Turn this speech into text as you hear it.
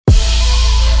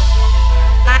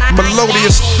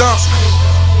melodious thump.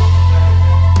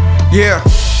 Yeah.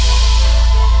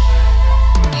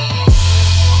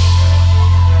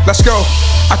 Let's go.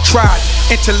 I tried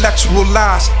intellectual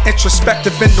lies,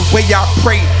 introspective in the way I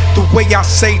pray, the way I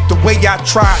say, the way I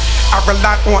tried. I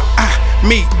relied on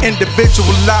me,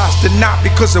 individualized, and not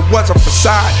because it was a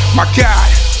facade. My God,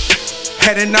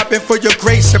 had it not been for your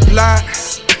grace supplied,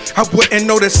 I wouldn't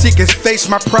know to seek his face.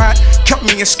 My pride kept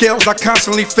me in scales, I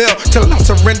constantly fell, till I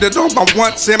surrendered all my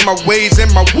wants and my ways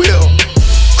and my will.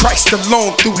 Christ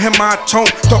alone, through him I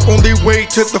atone, the only way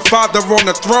to the Father on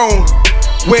the throne.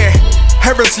 Where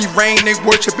heresy reign, they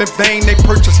worship in vain, they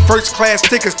purchase first class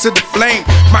tickets to the flame.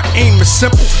 My aim is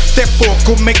simple, therefore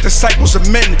go make disciples of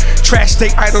men. Trash they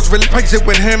idols, replace it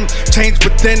with him. Change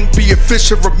within, be a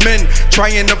fisher of men. Try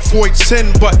and avoid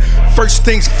sin, but first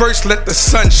things first, let the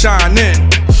sun shine in.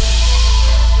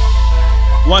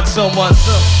 1, 2, 1, 2.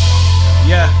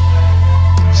 Yeah.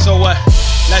 So what?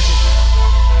 Legend.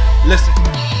 Listen.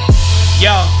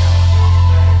 Yo.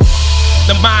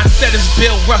 The mindset is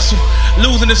Bill Russell.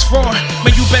 Losing is foreign,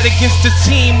 man, you bet against the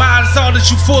team. Odds are that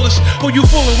you foolish. Who you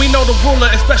fooling? We know the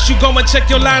ruler. Especially go and check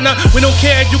your lineup. We don't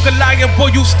care if you can lie,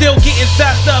 boy, you still getting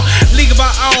stacked up. League of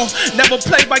our own, never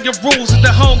play by your rules. It's the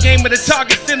home game of the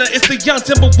target center. It's the young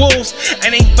Timberwolves.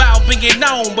 And ain't about being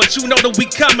known, but you know that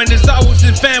we coming. It's always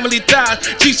in family ties.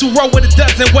 G2 roll with a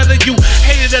dozen, whether you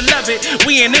hate it or love it.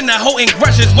 We ain't in the holding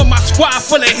grudges. With my squad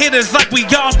full of hitters, like we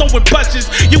all throwing bunches.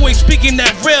 You ain't speaking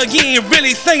that real, you ain't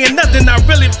really saying nothing. I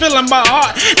really feel in my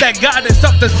heart that God is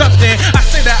up to something. I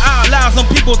say that out loud, some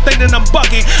people think that I'm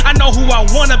bugging. I know who I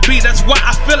wanna be, that's why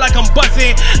I feel like I'm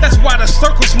buzzing. That's why the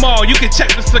circle's small, you can check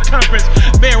the circumference.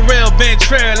 Been real, been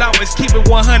trail, always keep it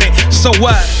 100. So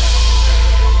what?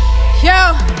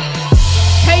 Yo,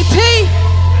 KP,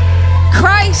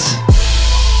 Christ,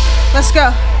 let's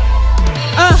go.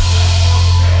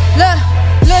 Look,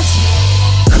 listen,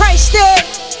 Christ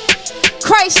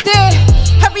did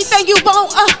everything you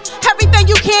want, everything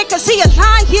you can, cause he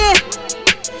alive, yeah.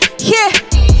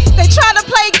 They try to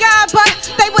play God,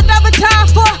 but they would never die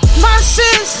for my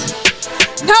sins.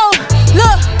 No,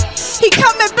 look, he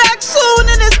coming back soon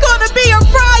and it's gonna be a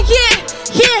riot,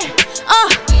 yeah.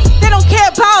 They don't care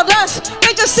about us,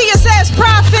 they just see us as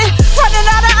profit. Running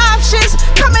out of options,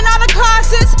 coming out of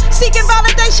closets, seeking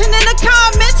validation in the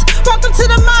comments. Welcome to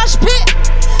the mosh pit.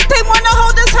 They wanna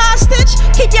hold us hostage.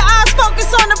 Keep your eyes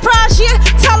focused on the prize, yeah.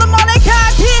 Tell them all that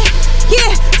God did,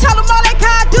 yeah. Tell them all that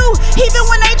God do. Even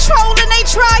when they troll and they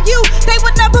try you, they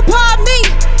would never buy me.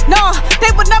 No,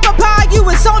 they would never buy you.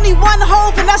 It's only one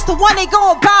hope, and that's the one they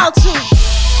gon' bow to.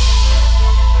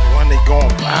 The one they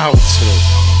gon' bow to.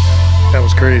 That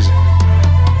was crazy.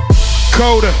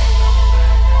 Coda.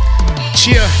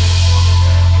 Cheer.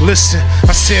 Listen,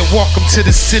 I said welcome to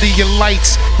the city of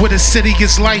lights, where the city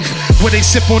is life, where they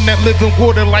sip on that living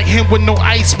water like him with no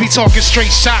ice. We talking straight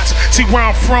shots, see where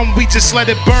I'm from, we just let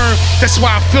it burn. That's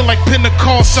why I feel like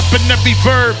Pentecost up in every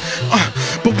verb.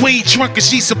 But we ain't drunk as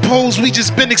she supposed, we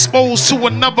just been exposed to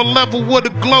another level with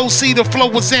a glow. See the flow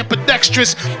was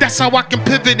ambidextrous, that's how I can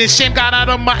pivot. And shame got out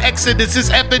of my exodus,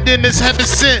 it's evident as heaven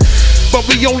sent. But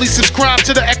we only subscribe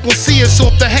to the ecclesia,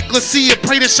 so if the heckler see it,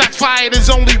 pray the shot fired is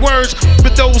only words.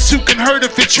 But those who can hurt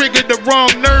if it triggered the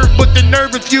wrong nerve. But the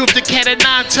nerve of you if the cat of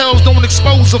nine tails don't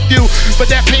expose a few.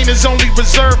 But that pain is only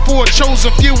reserved for a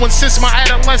chosen few. And since my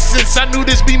adolescence, I knew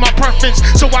this be my preference.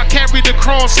 So I carry the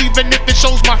cross, even if it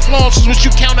shows my flaws. Cause what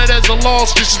you counted as a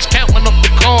loss, just is counting up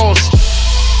the cost.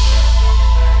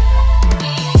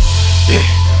 Yeah,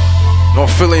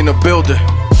 North Philly in the building.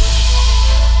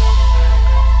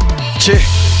 Yeah.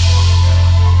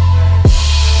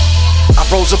 I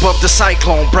rose above the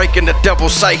cyclone, breaking the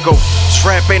devil's cycle. This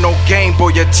rap ain't no game, boy,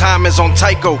 your time is on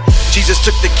Tycho. Jesus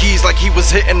took the keys like he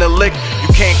was hitting the lick.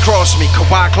 You can't cross me,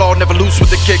 Kawhi Claw never loose with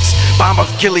the kicks. Bomb of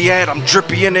Gilead, I'm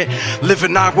drippy in it.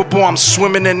 Living agua, boy, I'm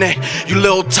swimming in it. You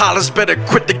little toddlers better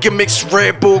quit the gimmicks.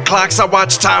 Red Bull clocks, I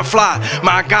watch time fly.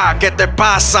 My God, get that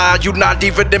by side, you not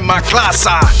even in my class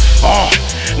side.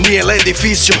 Ni el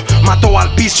edificio, mato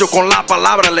al piso. Con la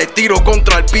palabra le tiro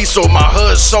contra el piso. My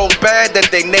hood's so bad that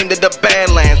they named it the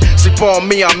Badlands. Sleep on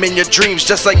me, I'm in your dreams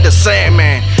just like the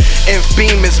Sandman. Inf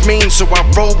beam is mean, so I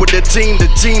roll with the team. The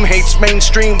team hates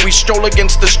mainstream, we stroll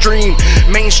against the stream.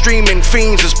 Mainstream and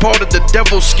fiends is part of the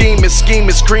devil's scheme. His scheme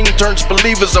is green, turns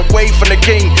believers away from the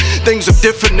king. Things are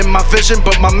different in my vision,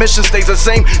 but my mission stays the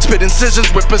same. Spit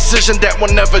incisions with precision that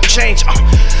will never change.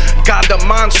 God the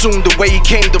monsoon, the way he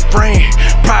came to bring.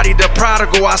 Prodi Da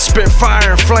Prodigal, I spit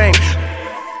fire and flame.